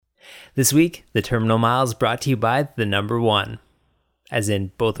This week, the Terminal Mile is brought to you by the number one. As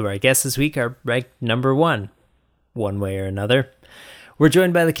in, both of our guests this week are ranked number one way or another. We're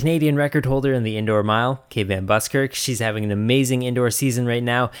joined by the Canadian record holder in the indoor mile, Kate Van Buskirk. She's having an amazing indoor season right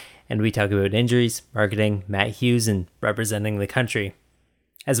now, and we talk about injuries, marketing, Matt Hughes, and representing the country.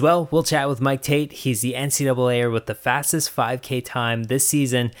 As well, we'll chat with Mike Tate. He's the NCAAer with the fastest 5K time this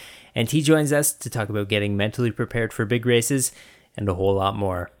season, and he joins us to talk about getting mentally prepared for big races and a whole lot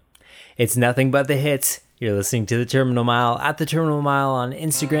more. It's nothing but the hits. You're listening to The Terminal Mile at The Terminal Mile on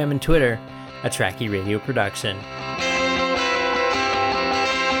Instagram and Twitter, a Tracky Radio production.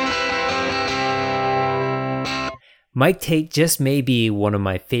 Mike Tate just may be one of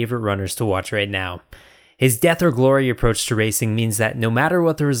my favorite runners to watch right now. His death or glory approach to racing means that no matter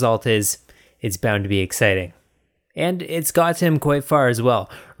what the result is, it's bound to be exciting. And it's got to him quite far as well,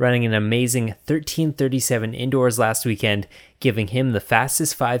 running an amazing 13:37 indoors last weekend, giving him the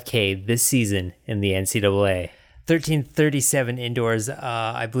fastest 5K this season in the NCAA. 13:37 indoors,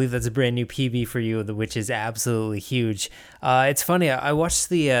 I believe that's a brand new PB for you, which is absolutely huge. It's funny, I watched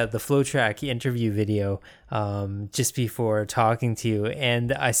the FloTrack interview video just before talking to you,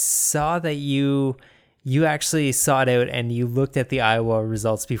 and I saw that you actually sought out and you looked at the Iowa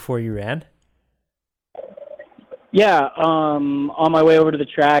results before you ran. Yeah, on my way over to the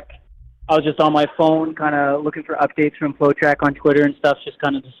track, I was just on my phone kind of looking for updates from FloTrack on Twitter and stuff, just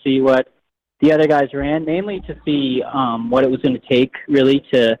kind of to see what the other guys ran, mainly to see what it was going to take really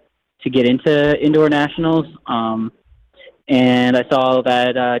to get into indoor nationals. And I saw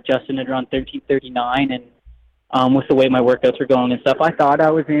that Justin had run 13:39, and with the way my workouts were going and stuff, I thought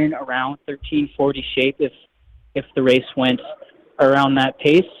I was in around 13:40 shape if the race went around that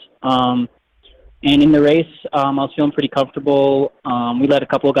pace. And in the race, I was feeling pretty comfortable. We let a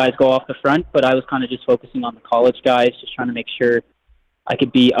couple of guys go off the front, but I was kind of just focusing on the college guys, just trying to make sure I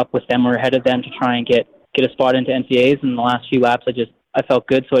could be up with them or ahead of them to try and get a spot into NCAAs. And the last few laps, I felt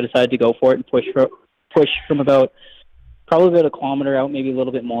good, so I decided to go for it and push from probably about a kilometer out, maybe a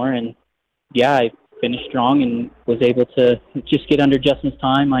little bit more. And yeah, I finished strong and was able to just get under Justin's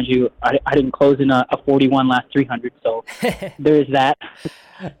time. Mind you, I didn't close in a 41 last 300, so there's that.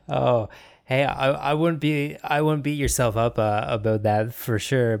 Oh, hey, I wouldn't beat yourself up about that for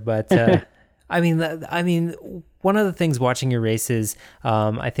sure, but I mean, one of the things watching your races,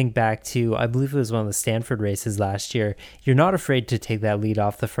 I think back to, I believe it was one of the Stanford races last year. You're not afraid to take that lead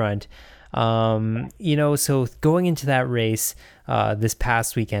off the front. So going into that race this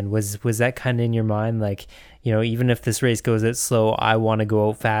past weekend, was that kind of in your mind, like, even if this race goes out slow, I want to go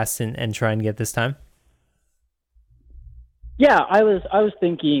out fast and try and get this time? Yeah, I was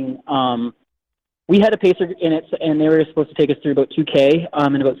thinking, we had a pacer in it, and they were supposed to take us through about 2K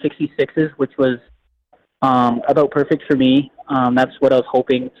in about 66s, which was about perfect for me. That's what I was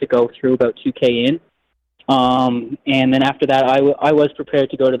hoping to go through, about 2K in. And then after that, I was prepared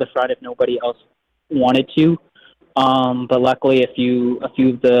to go to the front if nobody else wanted to. But luckily, a few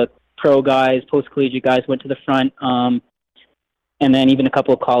of the pro guys, post-collegiate guys went to the front. And then even a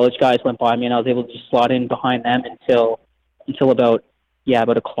couple of college guys went by me, and I was able to just slot in behind them until about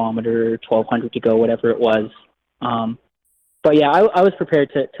a kilometer, 1,200 to go, whatever it was. But yeah, I was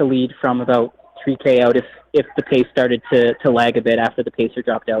prepared to lead from about 3K out if the pace started to lag a bit after the pacer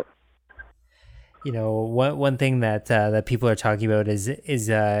dropped out. One thing that people are talking about is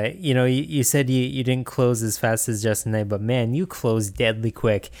you said you didn't close as fast as Justin Knight, but man, you closed deadly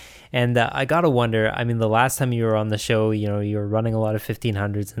quick. And I gotta wonder, I mean, the last time you were on the show, you were running a lot of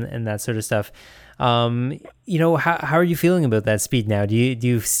 1500s and that sort of stuff. How are you feeling about that speed now? Do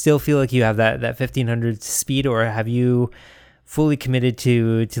you still feel like you have that 1500 speed, or have you fully committed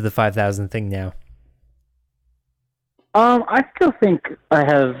to the 5,000 thing now? I still think I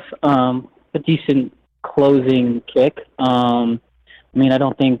have a decent closing kick. I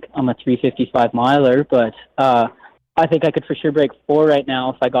don't think I'm a 355 miler, but I think I could for sure break 4 right now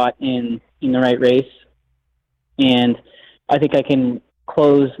if I got in the right race. And I think I can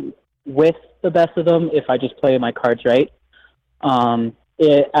close with the best of them if I just play my cards right.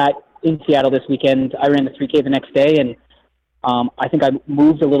 In Seattle this weekend, I ran the 3K the next day, and I think I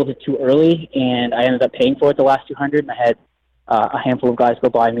moved a little bit too early, and I ended up paying for it the last 200, and I had a handful of guys go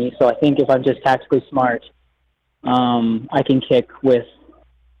by me. So I think if I'm just tactically smart, I can kick with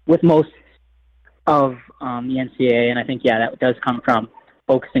most of the NCAA, and I think, yeah, that does come from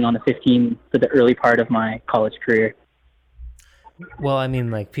focusing on the 15 for the early part of my college career. Well, I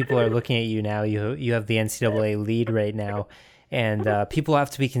mean, like, people are looking at you now. You have the NCAA lead right now, and people have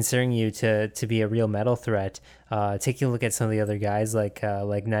to be considering you to be a real medal threat. Taking a look at some of the other guys like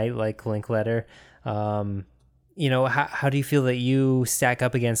Knight, like Linkletter, How do you feel that you stack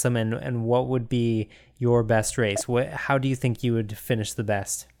up against them, and what would be your best race? How do you think you would finish the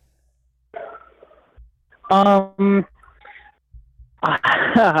best? I'm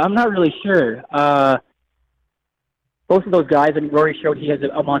not really sure. Both of those guys, I mean, Rory showed he has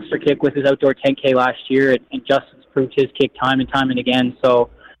a monster kick with his outdoor 10K last year, and Justin's proved his kick time and again. So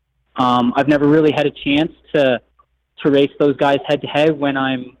I've never really had a chance to race those guys head to head when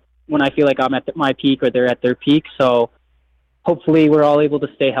I feel like I'm at my peak or they're at their peak. So hopefully we're all able to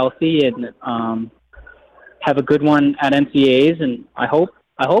stay healthy and have a good one at NCAAs. And I hope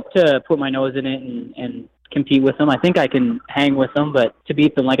to put my nose in it and compete with them. I think I can hang with them, but to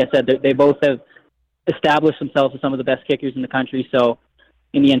beat them, like I said, they both have established themselves as some of the best kickers in the country. So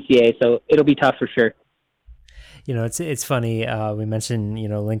in the NCAA, so it'll be tough for sure. It's funny. We mentioned,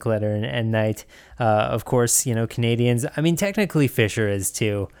 Linkletter and Knight. Of course, Canadians. I mean, technically Fisher is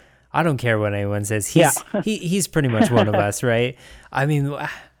too. I don't care what anyone says. He's pretty much one of us, right? I mean,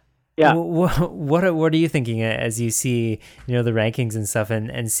 yeah. What are you thinking as you see, the rankings and stuff,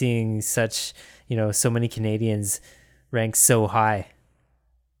 and seeing such, so many Canadians ranked so high?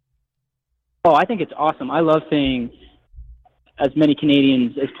 Oh, I think it's awesome. I love seeing as many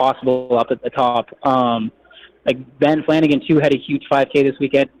Canadians as possible up at the top. Like Ben Flanagan too had a huge 5K this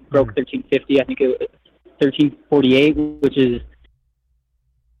weekend, broke 1350. I think it was 1348, which is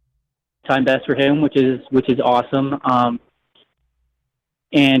time best for him, which is awesome.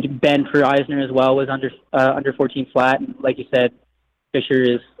 And Ben for Eisner as well was under 14 flat. And like you said, Fisher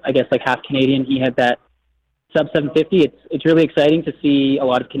is, I guess, like half Canadian. He had that sub 750. It's really exciting to see a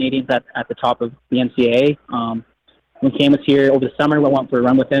lot of Canadians at the top of the NCAA. When Cam was here over the summer, we went for a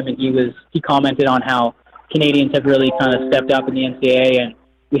run with him, and he commented on how Canadians have really kind of stepped up in the NCAA, and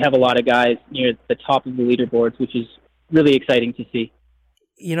we have a lot of guys near the top of the leaderboards, which is really exciting to see.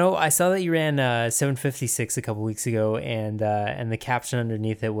 I saw that you ran 756 a couple weeks ago, and the caption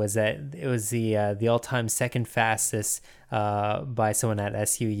underneath it was that it was the all-time second fastest by someone at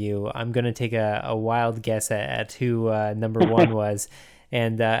SUU. I'm going to take a wild guess at who number one was,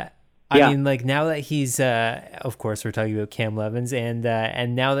 and I mean, like, now that he's of course we're talking about Cam Levins, and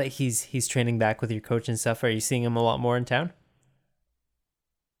now that he's training back with your coach and stuff, are you seeing him a lot more in town?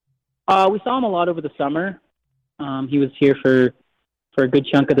 We saw him a lot over the summer. He was here for a good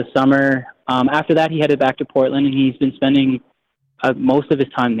chunk of the summer. After that, he headed back to Portland, and he's been spending most of his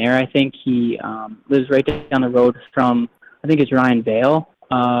time there. I think he lives right down the road from, I think it's Ryan Vale,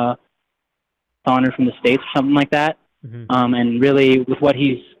 Donner from the States or something like that. Mm-hmm. And really,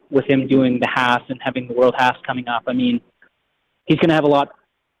 with him doing the half and having the world halves coming up, I mean, he's going to have a lot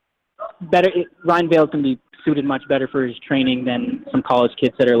better. Ryan Vale's going to be suited much better for his training than some college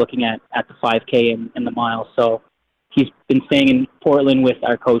kids that are looking at the 5K and the mile. So he's been staying in Portland with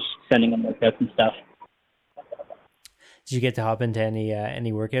our coach, sending him workouts and stuff. Did you get to hop into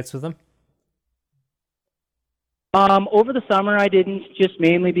any workouts with him? Over the summer, I didn't, just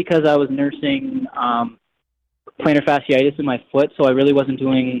mainly because I was nursing plantar fasciitis in my foot, so I really wasn't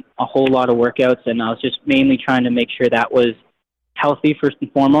doing a whole lot of workouts, and I was just mainly trying to make sure that was healthy first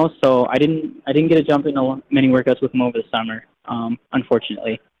and foremost. So I didn't get to jump into many workouts with him over the summer,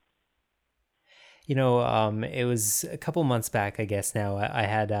 unfortunately. It was a couple months back, I guess now, I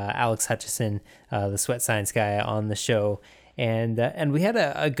had Alex Hutchison, the Sweat Science guy, on the show, and we had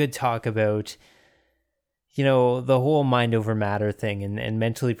a good talk about, the whole mind over matter thing and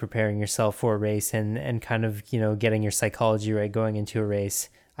mentally preparing yourself for a race and kind of, getting your psychology right going into a race.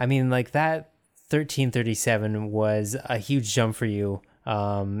 I mean, like, that 13:37 was a huge jump for you.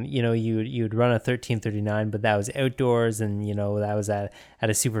 You'd run a 13:39, but that was outdoors, and that was at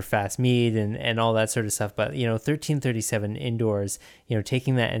a super fast meet and all that sort of stuff. But 13:37 indoors,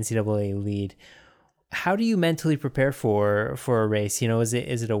 taking that NCAA lead. How do you mentally prepare for a race? Is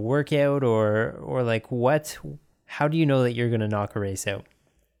it a workout or like what? How do you know that you're going to knock a race out?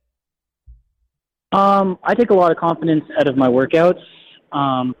 I take a lot of confidence out of my workouts.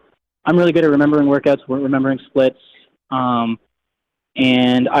 I'm really good at remembering workouts, remembering splits.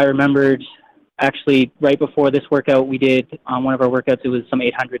 And I remembered, actually, right before this workout we did, one of our workouts, it was some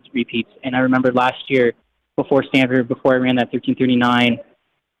 800 repeats. And I remembered last year, before Stanford, before I ran that 13:39,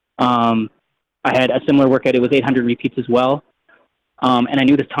 I had a similar workout. It was 800 repeats as well. And I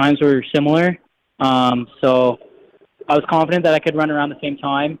knew the times were similar. So I was confident that I could run around the same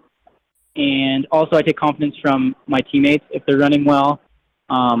time. And also I take confidence from my teammates if they're running well.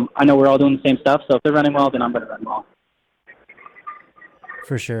 I know we're all doing the same stuff, so if they're running well, then I'm going to run well.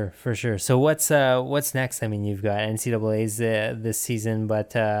 For sure. So what's next? I mean, you've got NCAAs this season,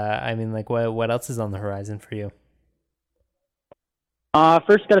 but I mean, like, what else is on the horizon for you?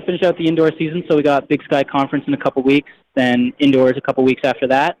 First, got to finish out the indoor season, so we got Big Sky Conference in a couple weeks, then indoors a couple weeks after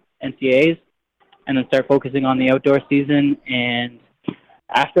that, NCAAs, and then start focusing on the outdoor season. And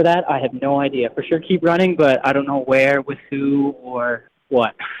after that, I have no idea. For sure keep running, but I don't know where, with who, or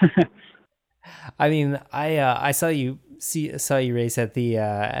what. I mean, I saw you race at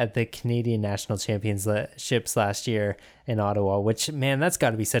the Canadian National Championships last year in Ottawa, which, man, that's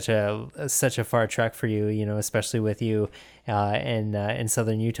got to be such a far trek for you, you know, especially with you in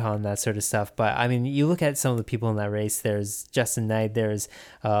southern Utah and that sort of stuff. But I mean, you look at some of the people in that race. There's Justin Knight, there's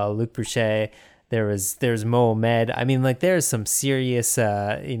Luc Boucher, there's Mo Ahmed. I mean, like, there's some serious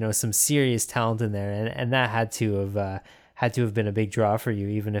some serious talent in there, and that had to have been a big draw for you,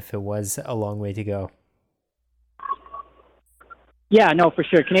 even if it was a long way to go. Yeah, no, for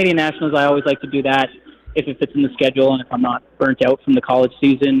sure. Canadian Nationals, I always like to do that if it fits in the schedule and if I'm not burnt out from the college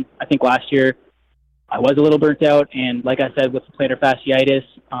season. I think last year I was a little burnt out, and like I said, with the plantar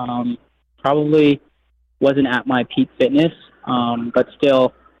fasciitis, probably wasn't at my peak fitness. But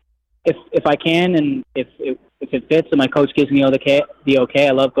still, if I can, and if it fits and my coach gives me the okay,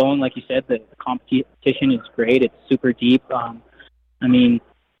 I love going. Like you said, the competition is great. It's super deep. I mean, it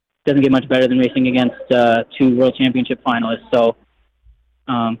doesn't get much better than racing against two World Championship finalists. So,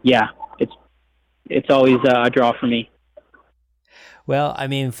 yeah, it's always a draw for me. Well, I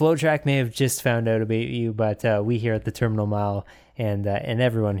mean, FloTrack may have just found out about you, but we here at the Terminal Mile and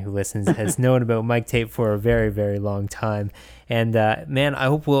everyone who listens has known about Mike Tate for a very, very long time. And man, I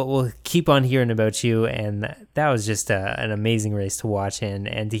hope we'll keep on hearing about you. And that was just an amazing race to watch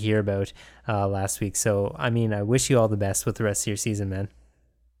and to hear about last week. So, I mean, I wish you all the best with the rest of your season, man.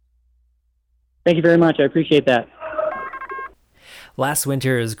 Thank you very much. I appreciate that. Last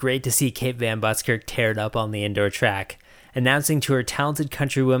winter, it was great to see Kate Van Buskirk tear it up on the indoor track, announcing to her talented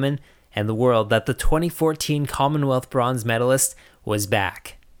countrywomen and the world that the 2014 Commonwealth bronze medalist was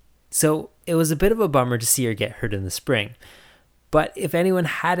back. So it was a bit of a bummer to see her get hurt in the spring. But if anyone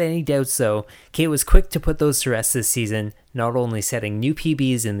had any doubts though, Kate was quick to put those to rest this season, not only setting new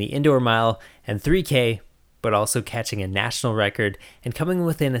PBs in the indoor mile and 3K, but also catching a national record and coming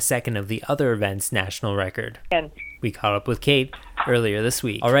within a second of the other event's national record. We caught up with Kate earlier this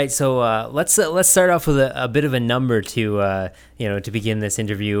week. All right, so let's start off with a bit of a number to begin this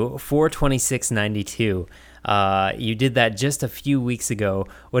interview. 4:26.92. You did that just a few weeks ago.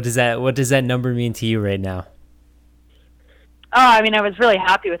 What does that number mean to you right now? Oh, I mean, I was really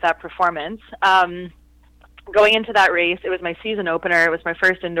happy with that performance. Going into that race, it was my season opener. It was my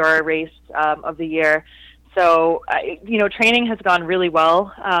first indoor race of the year. So, training has gone really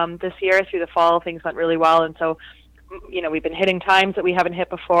well this year. Through the fall, things went really well. And so, we've been hitting times that we haven't hit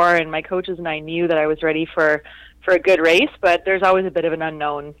before. And my coaches and I knew that I was ready for a good race. But there's always a bit of an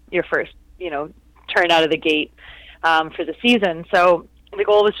unknown your first, turn out of the gate for the season. So the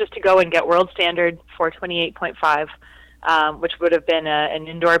goal was just to go and get world standard 4:28.5, which would have been an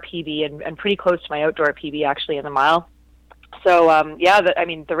indoor PB and pretty close to my outdoor PB actually in the mile. So,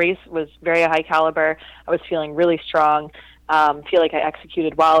 the race was very high caliber. I was feeling really strong, feel like I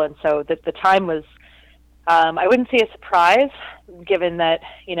executed well. And so the time was, I wouldn't say a surprise, given that,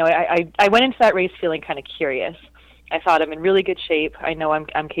 I went into that race feeling kind of curious. I thought I'm in really good shape. I know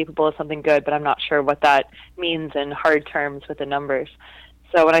I'm capable of something good, but I'm not sure what that means in hard terms with the numbers.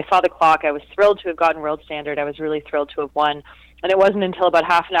 So when I saw the clock, I was thrilled to have gotten world standard. I was really thrilled to have won. And it wasn't until about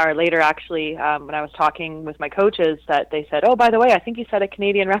half an hour later, actually, when I was talking with my coaches, that they said, "Oh, by the way, I think you set a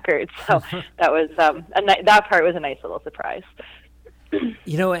Canadian record." So that was that part was a nice little surprise.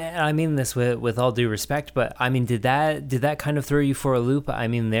 I mean this with all due respect, but I mean, did that kind of throw you for a loop? I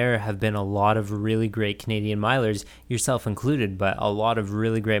mean, there have been a lot of really great Canadian milers, yourself included, but a lot of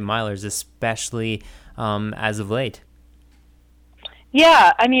really great milers, especially as of late.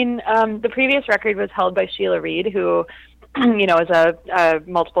 Yeah, I mean, the previous record was held by Sheila Reid, who, is a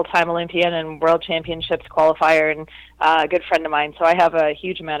multiple-time Olympian and World Championships qualifier and a good friend of mine. So I have a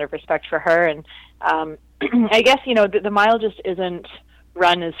huge amount of respect for her. And I guess, the mile just isn't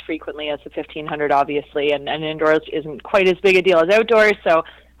run as frequently as the 1500, obviously, and indoors isn't quite as big a deal as outdoors. So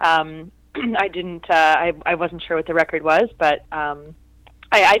I wasn't sure what the record was, but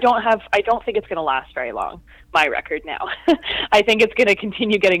I don't think it's going to last very long, my record now. I think it's going to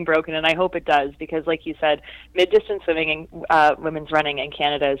continue getting broken, and I hope it does, because like you said, mid-distance swimming and women's running in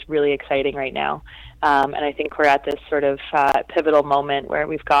Canada is really exciting right now. And I think we're at this sort of pivotal moment where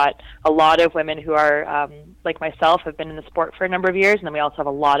we've got a lot of women who are, like myself, have been in the sport for a number of years, and then we also have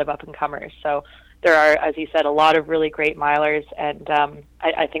a lot of up-and-comers. So there are, as you said, a lot of really great milers, and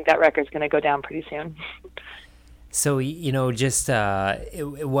I think that record's going to go down pretty soon. So, just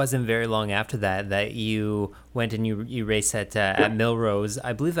it wasn't very long after that you went and you raced at Millrose.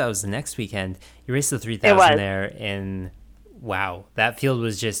 I believe that was the next weekend. You raced the 3,000 there, and wow, that field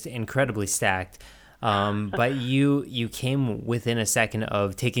was just incredibly stacked. But you came within a second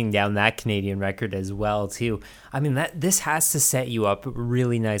of taking down that Canadian record as well too. I mean, this has to set you up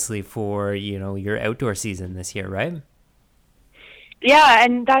really nicely for your outdoor season this year, right? Yeah,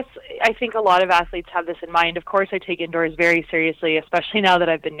 and I think a lot of athletes have this in mind. Of course, I take indoors very seriously, especially now that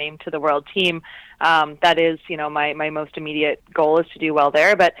I've been named to the world team. That is, my most immediate goal is to do well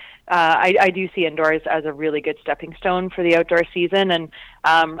there. But I do see indoors as a really good stepping stone for the outdoor season. And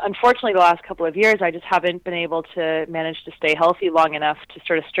unfortunately, the last couple of years, I just haven't been able to manage to stay healthy long enough to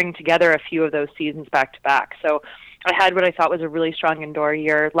sort of string together a few of those seasons back to back. So I had what I thought was a really strong indoor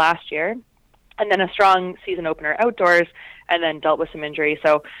year last year, and then a strong season opener outdoors, and then dealt with some injury.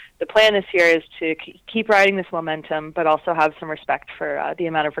 So the plan this year is to keep riding this momentum, but also have some respect for the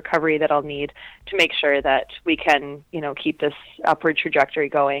amount of recovery that I'll need to make sure that we can, keep this upward trajectory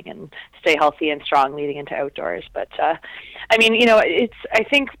going and stay healthy and strong leading into outdoors. But I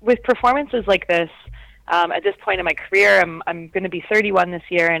think with performances like this, at this point in my career, I'm going to be 31 this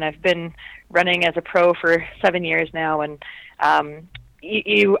year, and I've been running as a pro for 7 years now, and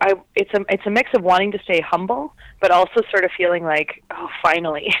it's a mix of wanting to stay humble, but also sort of feeling like, oh,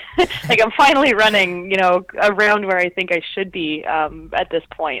 finally, like I'm finally running, around where I think I should be at this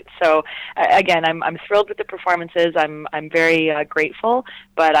point. So again, I'm thrilled with the performances. I'm very grateful,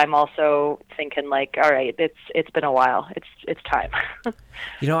 but I'm also thinking like, all right, it's been a while. It's time.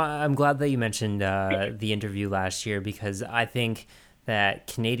 I'm glad that you mentioned the interview last year, because I think that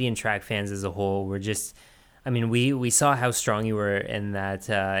Canadian track fans as a whole were just. I mean, we saw how strong you were in that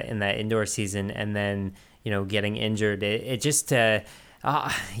indoor season, and then getting injured. It just it's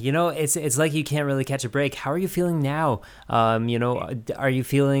like you can't really catch a break. How are you feeling now? Are you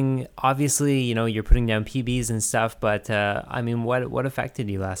feeling, obviously you're putting down PBs and stuff, but what affected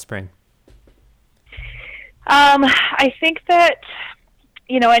you last spring? I think that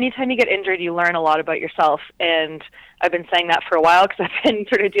anytime you get injured, you learn a lot about yourself, and I've been saying that for a while because I've been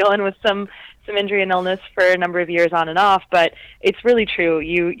sort of dealing with some injury and illness for a number of years on and off, but it's really true.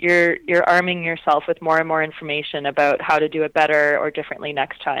 You're arming yourself with more and more information about how to do it better or differently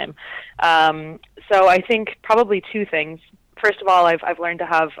next time. So I think probably two things. First of all, I've learned to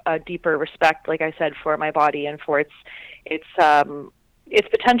have a deeper respect, like I said, for my body and for its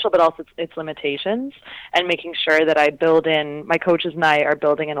potential, but also its limitations, and making sure that I build in, my coaches and I are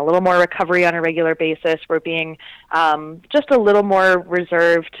building in a little more recovery on a regular basis. We're being just a little more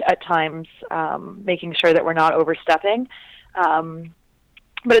reserved at times, making sure that we're not overstepping.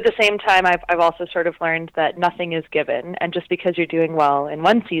 But at the same time, I've also sort of learned that nothing is given, and just because you're doing well in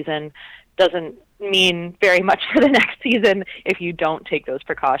one season doesn't mean very much for the next season if you don't take those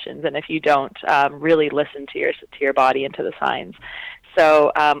precautions and if you don't really listen to your body and to the signs.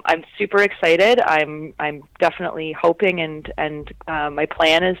 So I'm super excited. I'm definitely hoping, and my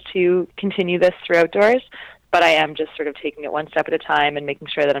plan is to continue this through outdoors, but I am just sort of taking it one step at a time and making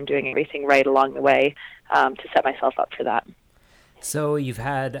sure that I'm doing everything right along the way to set myself up for that. So you've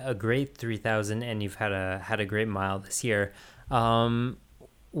had a great 3,000 and you've had a great mile this year.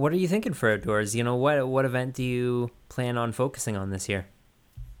 What are you thinking for outdoors? What event do you plan on focusing on this year?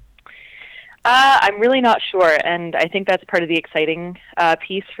 I'm really not sure, and I think that's part of the exciting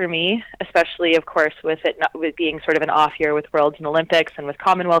piece for me, especially, of course, with being sort of an off year with Worlds and Olympics and with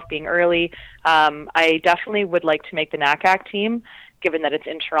Commonwealth being early. I definitely would like to make the NACAC team, given that it's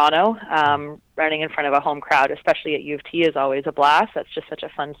in Toronto. Running in front of a home crowd, especially at U of T, is always a blast. That's just such a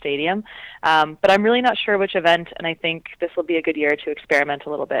fun stadium. But I'm really not sure which event, and I think this will be a good year to experiment a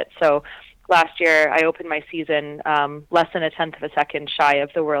little bit. So last year, I opened my season less than a tenth of a second shy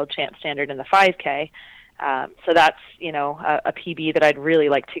of the world champ standard in the 5K. So that's, a PB that I'd really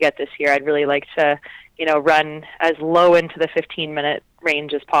like to get this year. I'd really like to, run as low into the 15-minute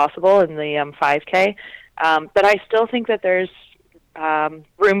range as possible in the 5K. But I still think that there's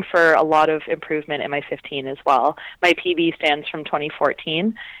room for a lot of improvement in my 15 as well. My PB stands from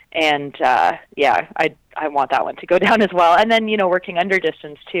 2014, and I want that one to go down as well. And then, working under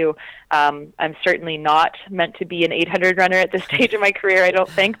distance too. I'm certainly not meant to be an 800 runner at this stage of my career, I don't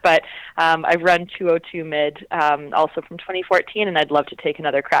think, but I've run 202 mid also from 2014, and I'd love to take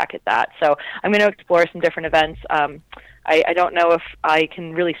another crack at that. So I'm going to explore some different events. I don't know if I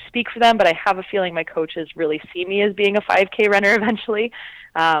can really speak for them, but I have a feeling my coaches really see me as being a 5K runner eventually.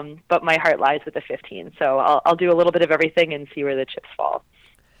 But my heart lies with the 15. So I'll do a little bit of everything and see where the chips fall.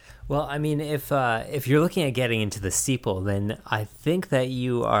 Well, I mean, if you're looking at getting into the steeple, then I think that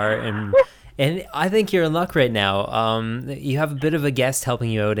you are And I think you're in luck right now. You have a bit of a guest helping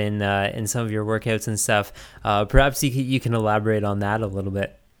you out in some of your workouts and stuff. Perhaps you can elaborate on that a little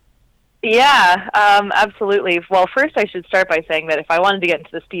bit. Yeah, absolutely. Well, first I should start by saying that if I wanted to get into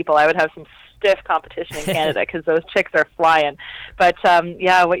the steeple, I would have some stiff competition in Canada because those chicks are flying. But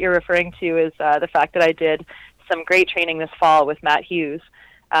yeah, what you're referring to is the fact that I did some great training this fall with Matt Hughes,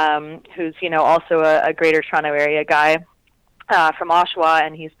 who's also a Greater Toronto area guy from Oshawa,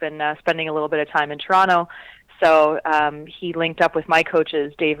 and he's been spending a little bit of time in Toronto. So he linked up with my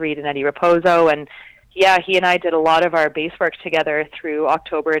coaches, Dave Reed and Eddie Raposo, and yeah, he and I did a lot of our base work together through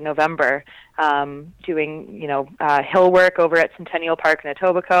October and November, doing, hill work over at Centennial Park in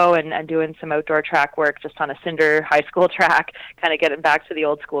Etobicoke and doing some outdoor track work just on a cinder high school track, kind of getting back to the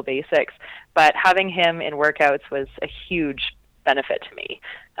old school basics. But having him in workouts was a huge benefit to me,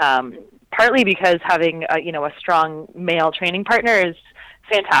 partly because having a strong male training partner is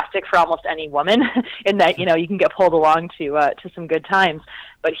fantastic for almost any woman in that you can get pulled along to some good times,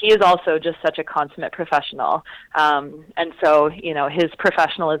 but he is also just such a consummate professional, and so his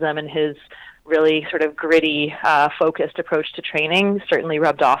professionalism and his really sort of gritty focused approach to training certainly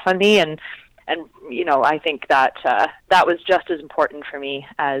rubbed off on me, and I think that that was just as important for me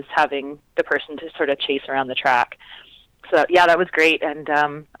as having the person to sort of chase around the track. So yeah, that was great, and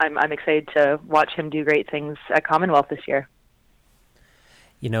I'm excited to watch him do great things at Commonwealth this year.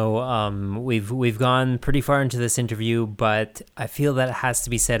 We've gone pretty far into this interview, but I feel that it has to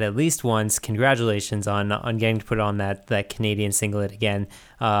be said at least once. Congratulations on getting to put on that Canadian singlet again.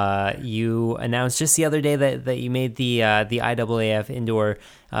 You announced just the other day that you made the IAAF indoor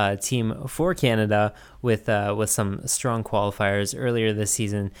team for Canada with some strong qualifiers earlier this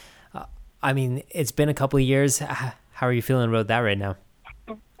season. It's been a couple of years. How are you feeling about that right now?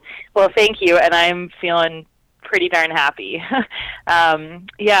 Well, thank you, and I'm feeling pretty darn happy.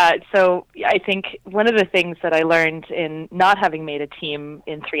 So I think one of the things that I learned in not having made a team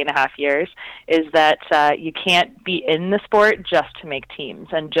in 3.5 years is that you can't be in the sport just to make teams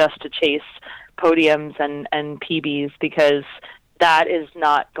and just to chase podiums and PBs, because that is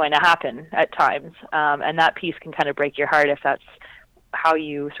not going to happen at times. And that piece can kind of break your heart if that's how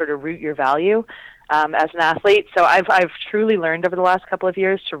you sort of root your value as an athlete. So I've truly learned over the last couple of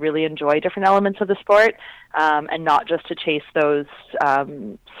years to really enjoy different elements of the sport, and not just to chase those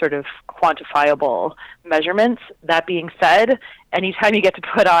sort of quantifiable measurements. That being said, anytime you get to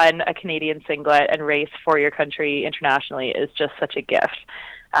put on a Canadian singlet and race for your country internationally is just such a gift.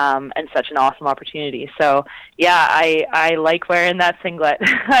 And such an awesome opportunity. So yeah, I like wearing that singlet.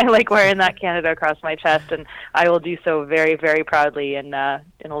 I like wearing that Canada across my chest, and I will do so very, very proudly in a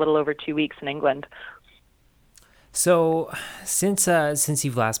little over 2 weeks in England. So since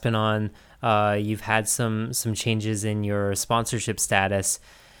you've last been on, you've had some changes in your sponsorship status,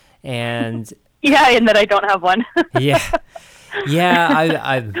 and yeah, in that I don't have one. Yeah,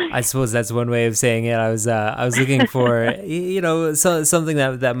 I suppose that's one way of saying it. I was looking for something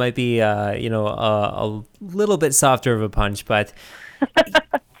that might be a little bit softer of a punch, but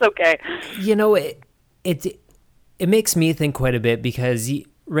it's okay. It makes me think quite a bit, because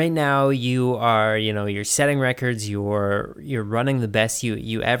right now you are you're setting records, you're running the best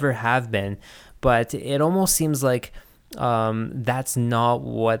you ever have been, but it almost seems like that's not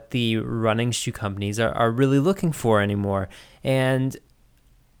what the running shoe companies are really looking for anymore. And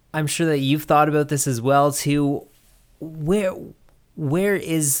I'm sure that you've thought about this as well too. Where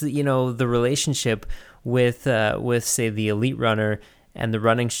is the relationship with say the elite runner and the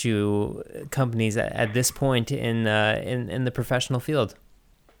running shoe companies at this point in the professional field?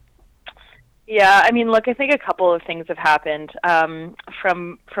 Yeah, look, I think a couple of things have happened.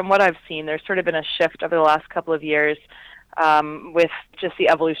 From what I've seen, there's sort of been a shift over the last couple of years with just the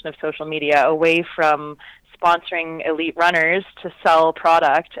evolution of social media away from sponsoring elite runners to sell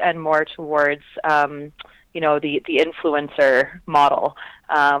product and more towards, the influencer model,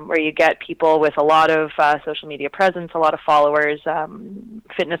 where you get people with a lot of social media presence, a lot of followers,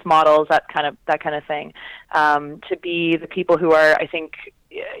 fitness models, that kind of thing, to be the people who are, I think,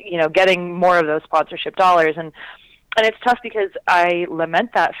 getting more of those sponsorship dollars. And it's tough because I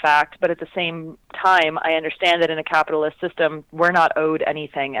lament that fact, but at the same time, I understand that in a capitalist system, we're not owed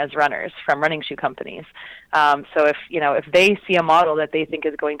anything as runners from running shoe companies. So if they see a model that they think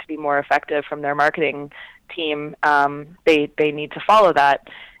is going to be more effective from their marketing team, they need to follow that.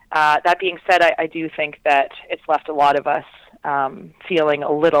 That being said, I do think that it's left a lot of us feeling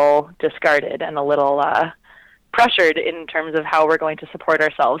a little discarded and a little pressured in terms of how we're going to support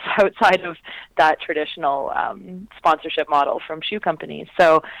ourselves outside of that traditional sponsorship model from shoe companies.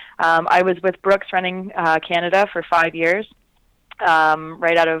 So I was with Brooks Running Canada for 5 years.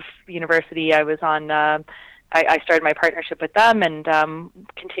 Right out of university, I was on. I started my partnership with them and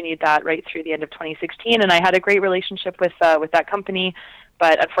continued that right through the end of 2016. And I had a great relationship with that company,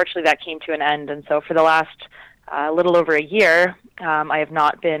 but unfortunately that came to an end. And so for the last little over a year, I have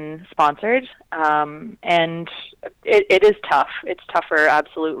not been sponsored, and it is tough. It's tougher,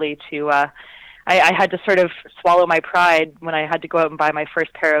 absolutely, to. I had to sort of swallow my pride when I had to go out and buy my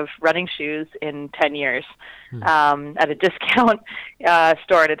first pair of running shoes in 10 years at a discount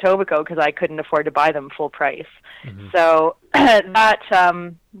store at Etobicoke because I couldn't afford to buy them full price. Mm-hmm. So that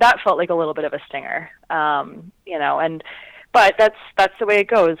felt like a little bit of a stinger, but that's the way it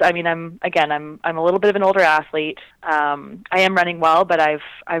goes. I mean, I'm a little bit of an older athlete. I am running well, but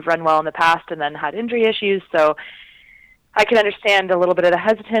I've run well in the past and then had injury issues, so I can understand a little bit of the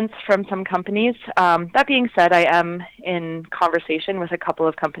hesitance from some companies. That being said, I am in conversation with a couple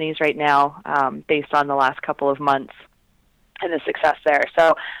of companies right now based on the last couple of months and the success there.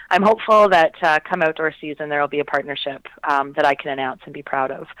 So I'm hopeful that come outdoor season there will be a partnership that I can announce and be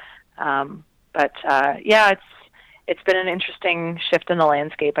proud of. It's been an interesting shift in the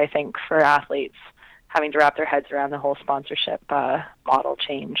landscape, I think, for athletes having to wrap their heads around the whole sponsorship model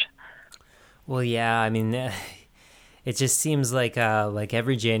change. Well, yeah, I mean, it just seems like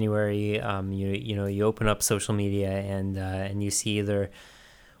every January, you open up social media and you see either,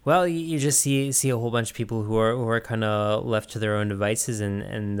 well, you just see a whole bunch of people who are kind of left to their own devices,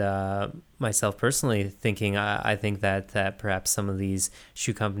 and myself personally thinking, I think that perhaps some of these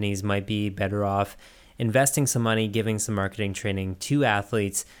shoe companies might be better off investing some money, giving some marketing training to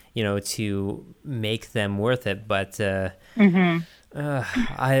athletes, to make them worth it. But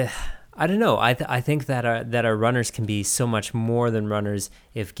I don't know. I think that our runners can be so much more than runners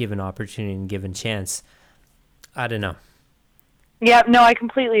if given opportunity and given chance. I don't know. Yeah, no, I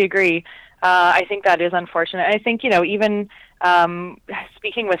completely agree. I think that is unfortunate. I think, even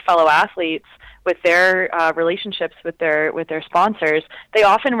speaking with fellow athletes, with their relationships with their sponsors, they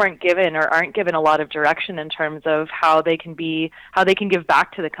often weren't given or aren't given a lot of direction in terms of how they can give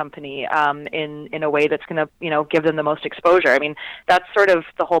back to the company in a way that's going to give them the most exposure. I mean, that's sort of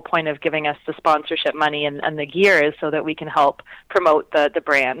the whole point of giving us the sponsorship money and the gear, is so that we can help promote the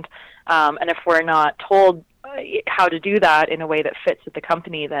brand. And if we're not told how to do that in a way that fits with the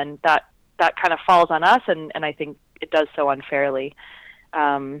company, then that kind of falls on us, and I think it does so unfairly.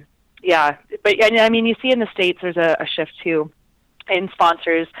 Yeah, but I mean, you see in the States there's a shift too in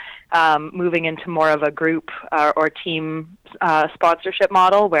sponsors moving into more of a group or team sponsorship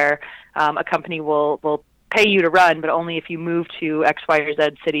model, where a company will pay you to run, but only if you move to X, Y, or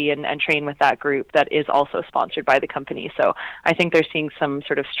Z city and train with that group that is also sponsored by the company. So I think they're seeing some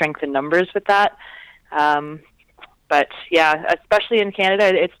sort of strength in numbers with that. But yeah, especially in Canada,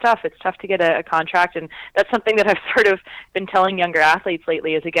 it's tough. It's tough to get a contract, and that's something that I've sort of been telling younger athletes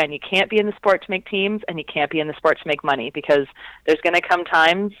lately is, again, you can't be in the sport to make teams, and you can't be in the sport to make money, because there's going to come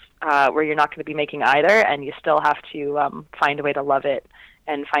times where you're not going to be making either, and you still have to find a way to love it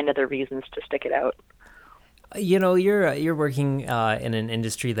and find other reasons to stick it out. You're working in an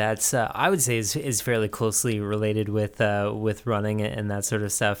industry that's I would say is fairly closely related with running and that sort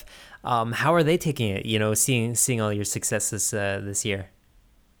of stuff. How are they taking it? Seeing all your successes this year.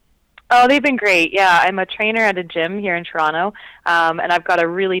 Oh, they've been great. Yeah, I'm a trainer at a gym here in Toronto, and I've got a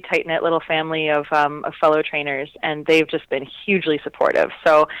really tight-knit little family of fellow trainers, and they've just been hugely supportive.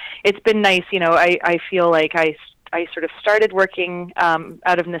 So it's been nice. I feel like I sort of started working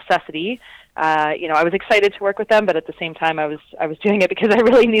out of necessity. I was excited to work with them, but at the same time, I was doing it because I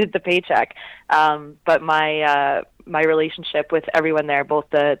really needed the paycheck. But my relationship with everyone there, both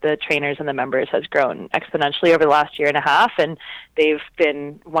the trainers and the members, has grown exponentially over the last year and a half, and they've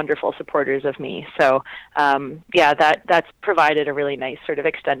been wonderful supporters of me. So, that's provided a really nice sort of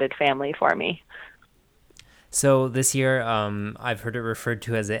extended family for me. So this year, I've heard it referred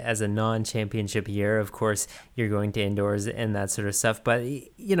to as a non-championship year. Of course, you're going to indoors and that sort of stuff, but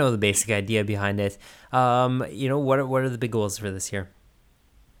the basic idea behind it. What are the big goals for this year?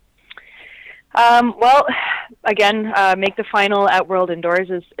 Well, again, make the final at World Indoors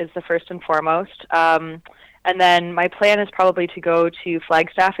is the first and foremost. And then my plan is probably to go to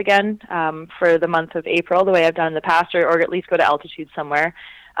Flagstaff again for the month of April, the way I've done in the past, or at least go to altitude somewhere.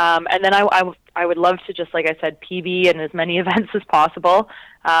 And then I would love to, just like I said, PB in as many events as possible.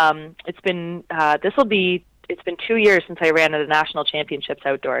 It's been 2 years since I ran at the national championships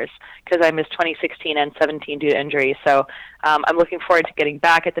outdoors, because I missed 2016 and 17 due to injury. So I'm looking forward to getting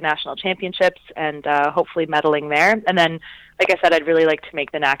back at the national championships and hopefully medaling there. And then, like I said, I'd really like to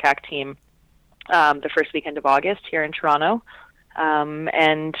make the NACAC team the first weekend of August here in Toronto.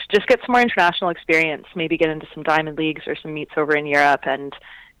 and just get some more international experience, maybe get into some diamond leagues or some meets over in Europe, and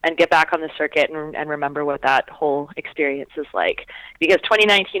get back on the circuit and remember what that whole experience is like, because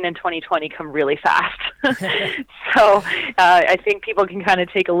 2019 and 2020 come really fast. So I think people can kind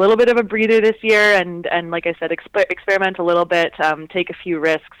of take a little bit of a breather this year and like I said, experiment a little bit, take a few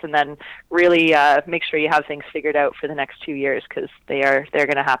risks, and then really make sure you have things figured out for the next 2 years, because they're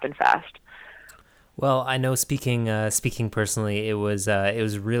going to happen fast. Well, I know speaking personally, it was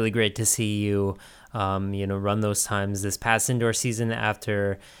really great to see you, run those times this past indoor season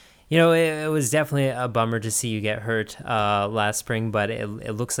after, it was definitely a bummer to see you get hurt last spring, but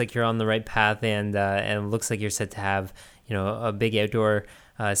it looks like you're on the right path, and it looks like you're set to have, a big outdoor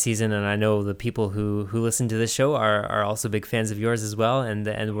season. And I know the people who listen to this show are also big fans of yours as well,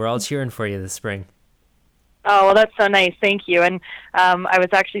 and we're all cheering for you this spring. Oh, well, that's so nice. Thank you. And I was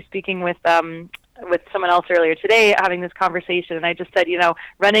actually speaking with someone else earlier today, having this conversation, and I just said,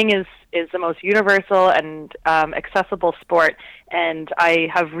 running is the most universal and accessible sport, and I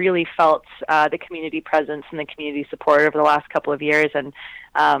have really felt the community presence and the community support over the last couple of years, and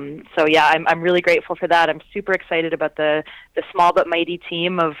so yeah, I'm really grateful for that. I'm super excited about the small but mighty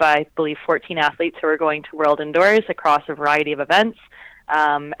team of, I believe, 14 athletes who are going to World Indoors across a variety of events.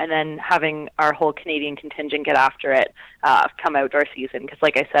 And then having our whole Canadian contingent get after it come outdoor season. Because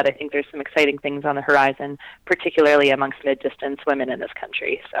like I said, I think there's some exciting things on the horizon, particularly amongst mid-distance women in this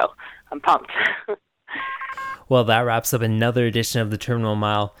country. So I'm pumped. Well, that wraps up another edition of the Terminal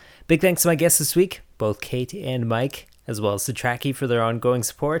Mile. Big thanks to my guests this week, both Kate and Mike, as well as to Trackie for their ongoing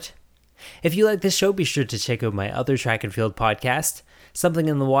support. If you like this show, be sure to check out my other track and field podcast, Something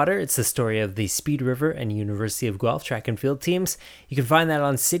in the Water. It's the story of the Speed River and University of Guelph track and field teams. You can find that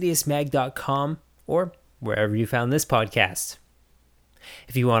on CitiusMag.com or wherever you found this podcast.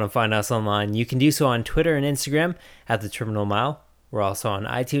 If you want to find us online, you can do so on Twitter and Instagram at The Terminal Mile. We're also on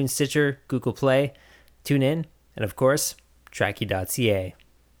iTunes, Stitcher, Google Play, TuneIn, and of course, Trackie.ca.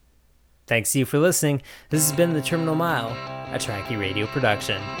 Thanks to you for listening. This has been The Terminal Mile, a Trackie Radio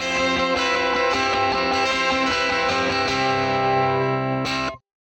production.